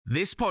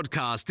This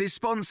podcast is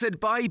sponsored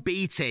by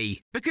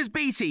BT, because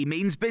BT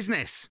means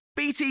business.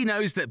 BT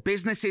knows that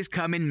businesses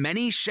come in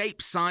many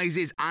shapes,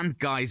 sizes and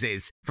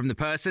guises, from the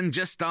person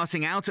just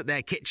starting out at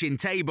their kitchen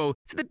table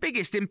to the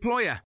biggest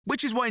employer,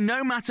 which is why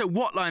no matter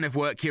what line of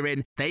work you're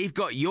in, they've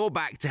got your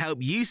back to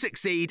help you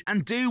succeed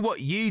and do what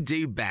you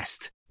do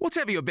best.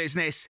 Whatever your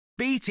business,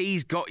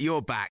 BT's got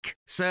your back.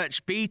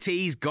 Search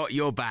BT's got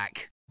your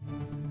back.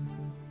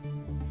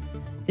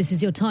 This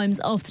is your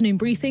Times afternoon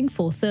briefing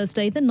for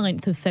Thursday, the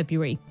 9th of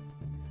February.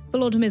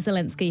 Volodymyr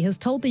Zelensky has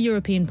told the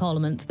European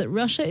Parliament that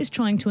Russia is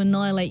trying to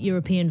annihilate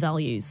European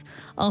values.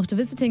 After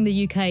visiting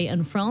the UK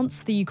and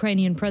France, the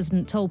Ukrainian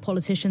president told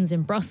politicians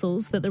in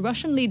Brussels that the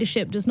Russian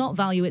leadership does not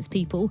value its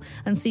people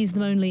and sees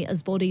them only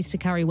as bodies to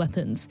carry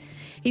weapons.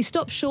 He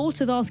stopped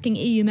short of asking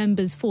EU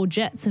members for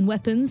jets and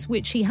weapons,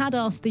 which he had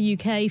asked the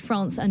UK,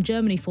 France and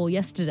Germany for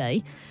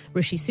yesterday.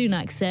 Rishi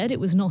Sunak said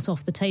it was not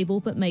off the table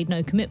but made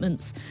no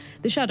commitments.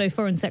 The Shadow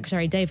Foreign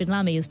Secretary David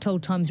Lammy has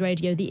told Times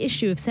Radio the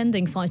issue of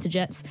sending fighter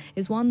jets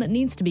is one that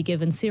needs to be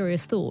given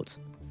serious thought.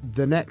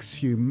 The next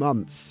few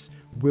months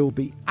will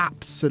be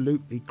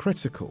absolutely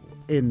critical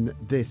in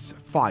this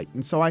fight.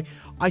 And so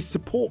I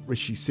support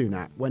Rishi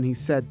Sunak when he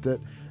said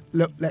that,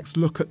 look, let's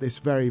look at this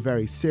very,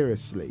 very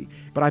seriously.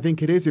 But I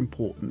think it is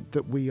important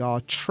that we are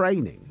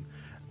training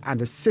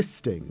and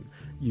assisting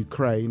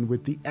Ukraine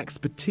with the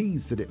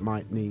expertise that it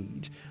might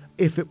need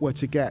if it were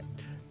to get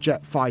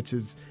jet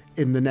fighters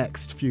in the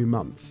next few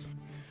months.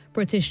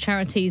 British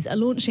charities are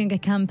launching a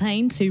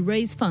campaign to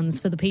raise funds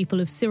for the people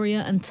of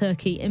Syria and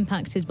Turkey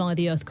impacted by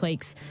the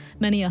earthquakes.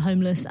 Many are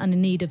homeless and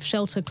in need of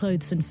shelter,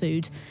 clothes and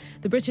food.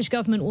 The British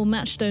government will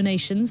match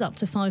donations up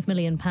to £5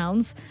 million.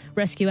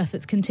 Rescue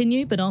efforts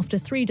continue, but after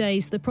 3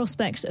 days, the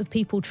prospect of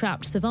people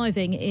trapped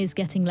surviving is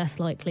getting less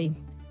likely.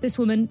 This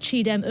woman,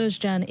 Çiğdem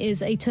Özcan,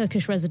 is a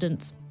Turkish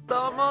resident.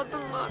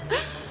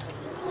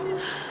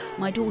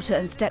 My daughter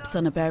and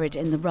stepson are buried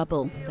in the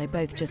rubble. They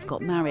both just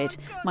got married.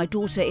 My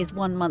daughter is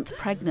 1 month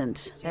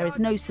pregnant. There is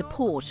no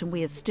support and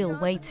we are still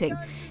waiting.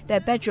 Their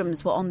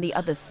bedrooms were on the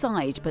other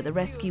side, but the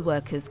rescue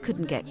workers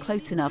couldn't get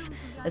close enough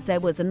as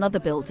there was another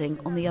building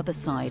on the other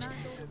side.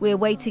 We are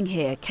waiting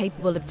here,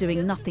 capable of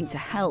doing nothing to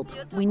help.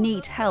 We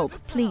need help.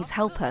 Please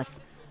help us.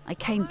 I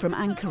came from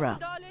Ankara.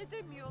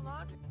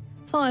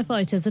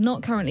 Firefighters are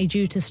not currently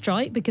due to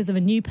strike because of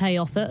a new pay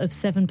offer of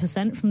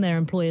 7% from their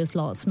employers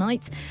last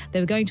night.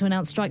 They were going to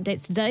announce strike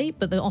dates today,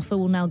 but the offer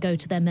will now go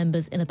to their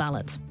members in a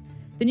ballot.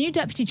 The new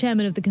deputy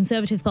chairman of the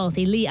Conservative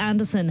Party, Lee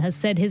Anderson, has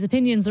said his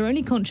opinions are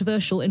only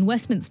controversial in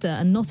Westminster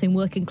and not in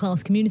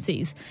working-class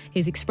communities.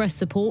 He's expressed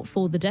support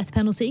for the death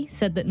penalty,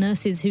 said that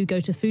nurses who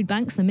go to food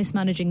banks are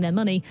mismanaging their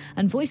money,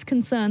 and voiced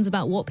concerns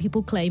about what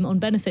people claim on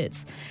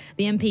benefits.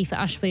 The MP for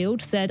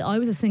Ashfield said, "I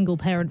was a single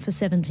parent for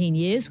 17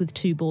 years with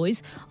 2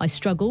 boys. I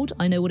struggled.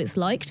 I know what it's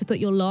like to put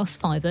your last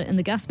fiver in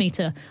the gas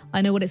meter.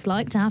 I know what it's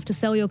like to have to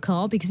sell your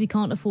car because you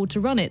can't afford to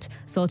run it.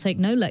 So I'll take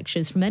no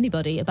lectures from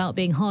anybody about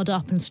being hard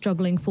up and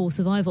struggling for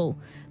survival."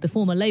 The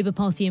former Labour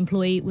Party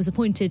employee was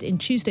appointed in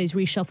Tuesday's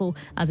reshuffle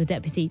as a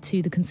deputy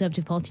to the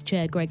Conservative Party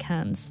chair, Greg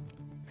Hands.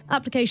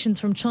 Applications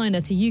from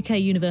China to UK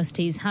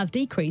universities have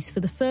decreased for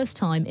the first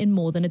time in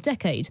more than a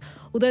decade,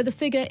 although the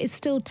figure is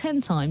still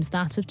 10 times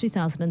that of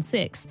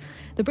 2006.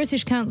 The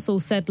British Council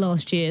said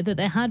last year that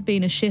there had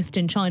been a shift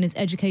in China's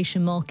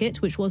education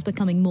market, which was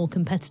becoming more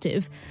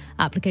competitive.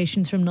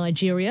 Applications from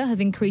Nigeria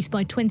have increased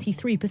by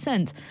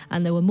 23%,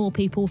 and there were more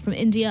people from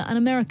India and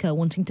America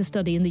wanting to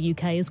study in the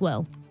UK as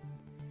well.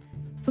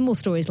 For more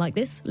stories like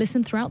this,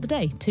 listen throughout the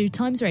day to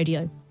Times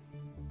Radio.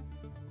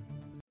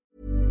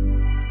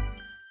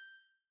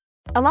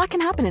 A lot can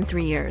happen in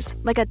 3 years,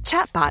 like a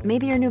chatbot may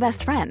be your new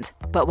best friend.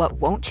 But what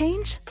won't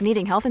change?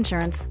 Needing health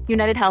insurance.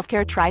 United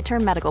Healthcare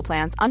Tri-Term Medical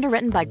Plans,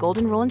 underwritten by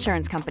Golden Rule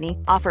Insurance Company,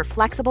 offer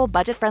flexible,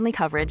 budget-friendly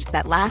coverage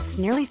that lasts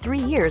nearly 3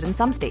 years in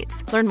some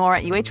states. Learn more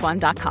at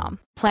uh1.com.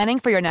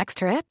 Planning for your next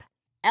trip?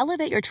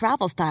 Elevate your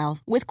travel style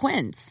with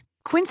Quince.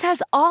 Quince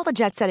has all the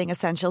jet-setting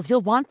essentials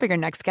you'll want for your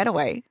next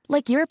getaway,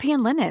 like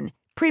European linen,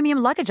 premium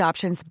luggage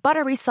options,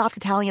 buttery soft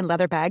Italian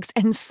leather bags,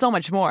 and so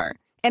much more.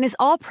 And is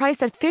all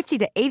priced at 50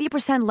 to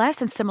 80% less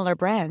than similar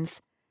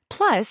brands.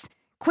 Plus,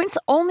 Quince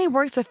only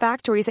works with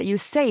factories that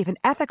use safe and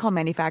ethical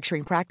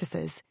manufacturing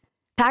practices.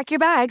 Pack your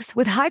bags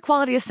with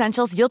high-quality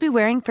essentials you'll be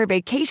wearing for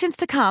vacations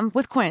to come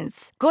with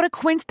Quince. Go to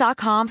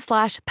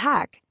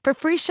quince.com/pack for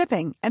free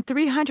shipping and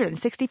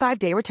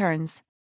 365-day returns.